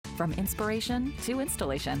From inspiration to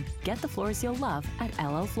installation, get the floors you'll love at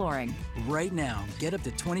LL Flooring. Right now, get up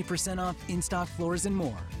to 20% off in-stock floors and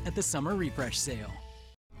more at the Summer Refresh Sale.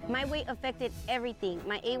 My weight affected everything.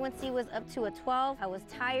 My A1C was up to a 12. I was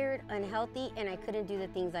tired, unhealthy, and I couldn't do the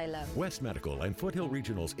things I love. West Medical and Foothill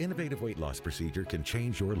Regional's innovative weight loss procedure can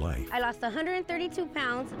change your life. I lost 132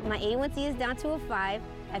 pounds. My A1C is down to a 5.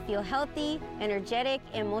 I feel healthy, energetic,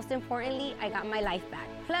 and most importantly, I got my life back.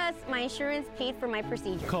 Plus, my insurance paid for my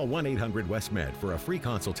procedure. Call 1-800-WEST-MED for a free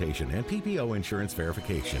consultation and PPO insurance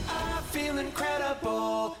verification. I feel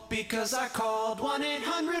incredible because I called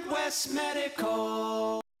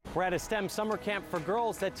 1-800-WEST-MEDICAL. We're at a STEM summer camp for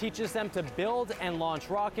girls that teaches them to build and launch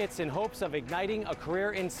rockets in hopes of igniting a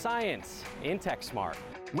career in science in TechSmart.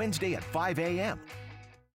 Wednesday at 5 a.m.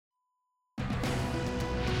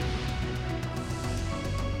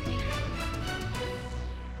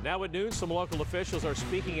 Now at noon, some local officials are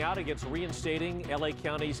speaking out against reinstating LA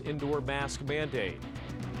County's indoor mask mandate.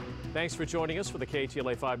 Thanks for joining us for the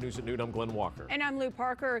KTLA 5 News at Noon. I'm Glenn Walker. And I'm Lou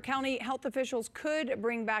Parker. County health officials could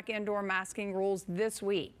bring back indoor masking rules this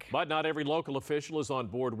week. But not every local official is on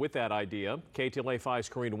board with that idea. KTLA 5's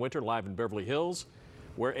Corrine Winter live in Beverly Hills,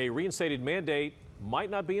 where a reinstated mandate might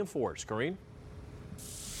not be enforced. Corrine?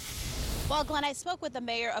 Well, Glenn, I spoke with the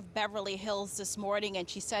mayor of Beverly Hills this morning, and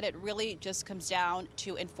she said it really just comes down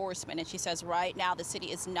to enforcement. And she says right now the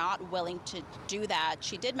city is not willing to do that.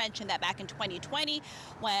 She did mention that back in 2020,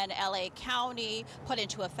 when LA County put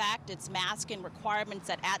into effect its masking requirements,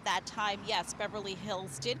 that at that time, yes, Beverly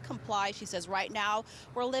Hills did comply. She says right now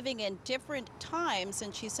we're living in different times,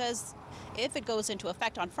 and she says if it goes into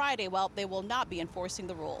effect on Friday, well, they will not be enforcing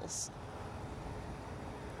the rules.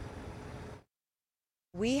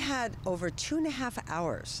 We had over 2.5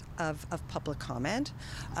 hours of public comment.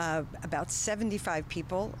 About 75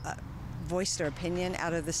 people voiced their opinion.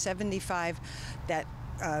 Out of the 75 that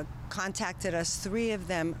contacted us, 3 of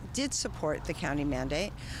them did support the county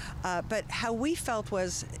mandate. But how we felt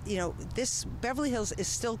was, this Beverly Hills is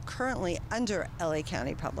still currently under LA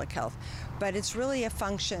County Public Health, but it's really a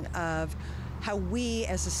function of how we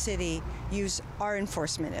as a city use our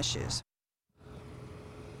enforcement issues.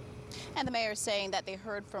 And the mayor is saying that they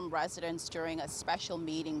heard from residents during a special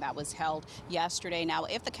meeting that was held yesterday. Now,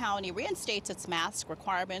 if the county reinstates its mask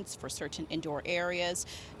requirements for certain indoor areas,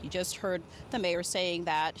 you just heard the mayor saying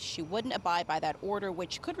that she wouldn't abide by that order,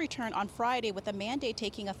 which could return on Friday with the mandate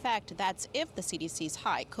taking effect. That's if the CDC's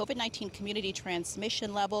high COVID-19 community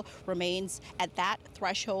transmission level remains at that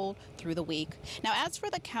threshold through the week. Now, as for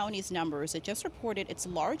the county's numbers, it just reported its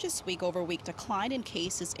largest week-over-week decline in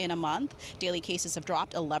cases in a month. Daily cases have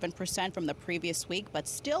dropped 11% from the previous week, but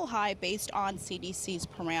still high based on CDC's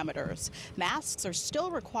parameters. Masks are still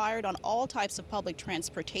required on all types of public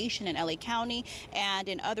transportation in LA County and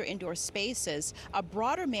in other indoor spaces. A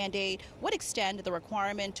broader mandate would extend the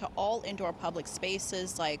requirement to all indoor public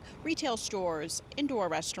spaces like retail stores, indoor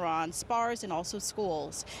restaurants, bars, and also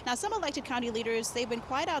schools. Now, some elected county leaders, they've been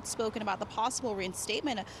quite outspoken about the possible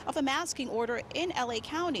reinstatement of a masking order in LA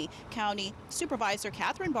County. County Supervisor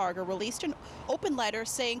Catherine Barger released an open letter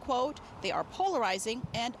saying, quote, "They are polarizing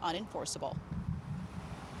and unenforceable."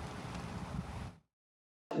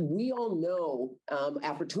 We all know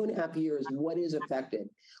after 2.5 years what is effective.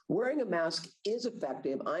 Wearing a mask is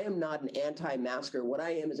effective. I am not an anti-masker. What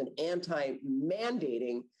I am is an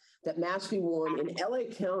anti-mandating that masks be worn in LA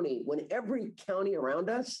County when every county around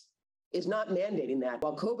us is not mandating that.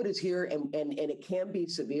 While COVID is here and it can be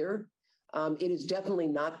severe, it is definitely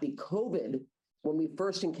not the COVID when we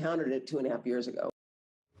first encountered it 2.5 years ago.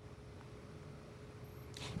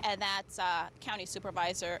 And that's County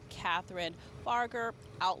Supervisor Catherine Barger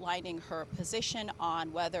outlining her position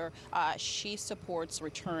on whether she supports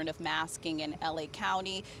return of masking in LA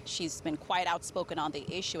County. She's been quite outspoken on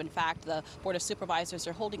the issue. In fact, the Board of Supervisors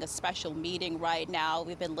are holding a special meeting right now.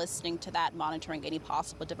 We've been listening to that, monitoring any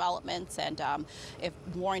possible developments, and if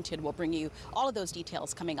warranted, we'll bring you all of those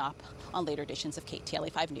details coming up on later editions of KTLA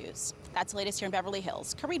 5 News. That's the latest here in Beverly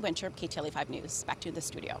Hills. Corrine Winter, KTLA 5 News. Back to the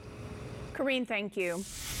studio. Corrine, thank you.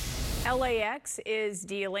 LAX is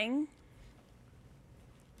dealing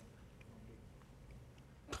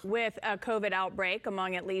with a COVID outbreak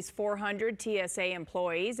among at least 400 TSA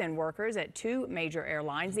employees and workers at 2 major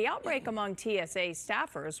airlines. The outbreak among TSA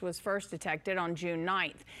staffers was first detected on June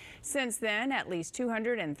 9th. Since then, at least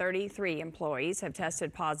 233 employees have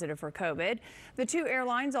tested positive for COVID. The 2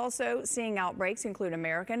 airlines also seeing outbreaks include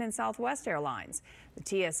American and Southwest Airlines. The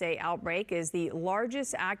TSA outbreak is the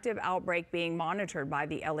largest active outbreak being monitored by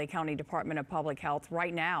the LA County Department of Public Health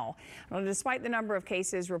right now. Well, despite the number of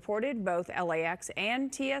cases reported, both LAX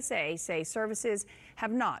and TSA say services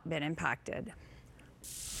have not been impacted.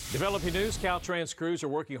 Developing news, Caltrans crews are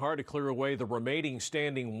working hard to clear away the remaining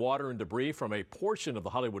standing water and debris from a portion of the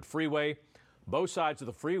Hollywood Freeway. Both sides of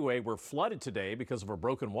the freeway were flooded today because of a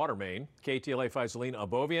broken water main. KTLA 5's Alina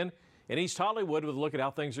Abovian in East Hollywood with a look at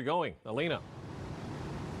how things are going. Alina.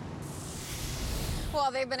 Well,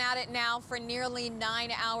 they've been at it now for nearly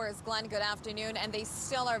 9 hours, Glenn. Good afternoon. And they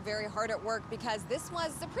still are very hard at work because this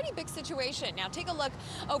was a pretty big situation. Now, take a look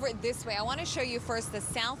over this way. I want to show you first the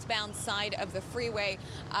southbound side of the freeway.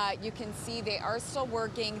 You can see they are still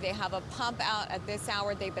working. They have a pump out at this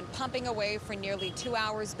hour. They've been pumping away for nearly 2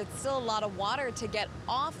 hours, but still a lot of water to get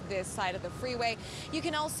off this side of the freeway. You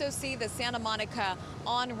can also see the Santa Monica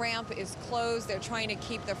on-ramp is closed. They're trying to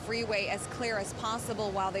keep the freeway as clear as possible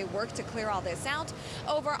while they work to clear all this out.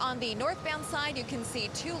 Over on the northbound side, you can see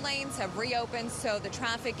 2 lanes have reopened, so the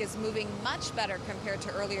traffic is moving much better compared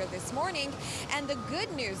to earlier this morning. And the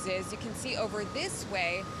good news is you can see over this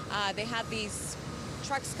way, they have these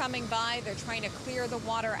trucks coming by. They're trying to clear the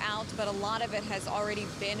water out, but a lot of it has already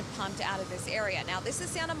been pumped out of this area. Now, this is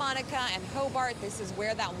Santa Monica and Hobart. This is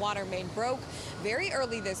where that water main broke. Very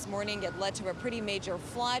early this morning, it led to a pretty major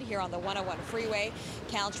flood here on the 101 freeway.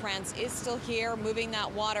 Caltrans is still here moving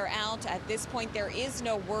that water out. At this point, there is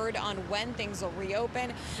no word on when things will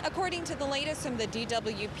reopen. According to the latest from the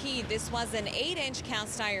DWP, this was an 8-inch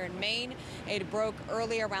cast iron main. It broke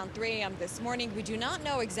early around 3 a.m. this morning. We do not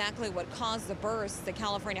know exactly what caused the burst. The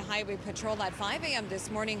California Highway Patrol at 5 a.m. this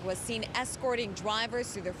morning was seen escorting drivers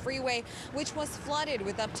through the freeway, which was flooded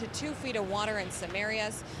with up to 2 feet of water in some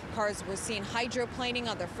areas. Cars were seen hydroplaning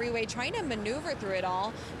on the freeway, trying to maneuver through it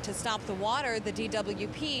all to stop the water. The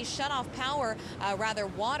DWP shut off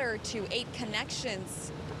water to 8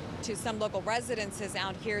 connections to some local residences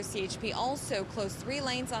out here. CHP also closed 3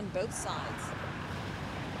 lanes on both sides.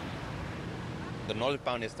 The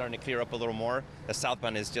northbound is starting to clear up a little more. The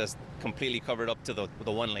southbound is just completely covered up to the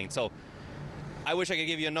 1 lane. So I wish I could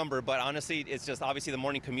give you a number, but honestly, it's just obviously the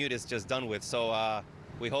morning commute is just done with. So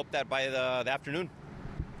we hope that by the afternoon.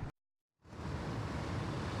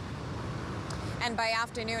 And by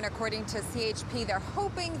afternoon, according to CHP, they're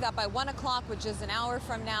hoping that by 1 o'clock, which is an hour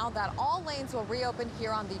from now, that all lanes will reopen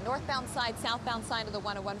here on the northbound side, southbound side of the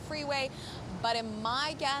 101 freeway. But in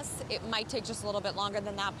my guess, it might take just a little bit longer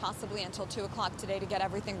than that, possibly until 2 o'clock today to get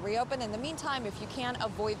everything reopened. In the meantime, if you can,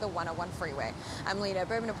 avoid the 101 freeway. I'm Lena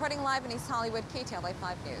Berman reporting live in East Hollywood, KTLA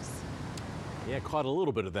 5 News. Yeah, caught a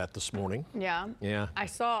little bit of that this morning. Yeah. Yeah. I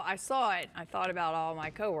saw it. I thought about all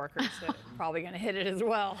my coworkers that are probably going to hit it as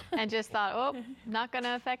well. And just thought, oh, not going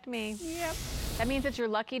to affect me. Yep. That means it's your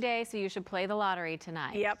lucky day, so you should play the lottery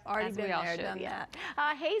tonight. Yep, already As been we all there, should, done yeah.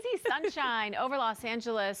 that. Hazy sunshine over Los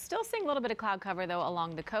Angeles. Still seeing a little bit of cloud cover, though,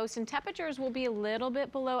 along the coast, and temperatures will be a little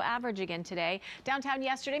bit below average again today. Downtown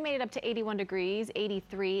yesterday made it up to 81 degrees.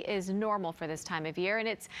 83 is normal for this time of year, and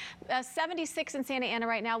it's 76 in Santa Ana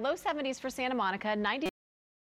right now. Low 70s for Santa Monica, 90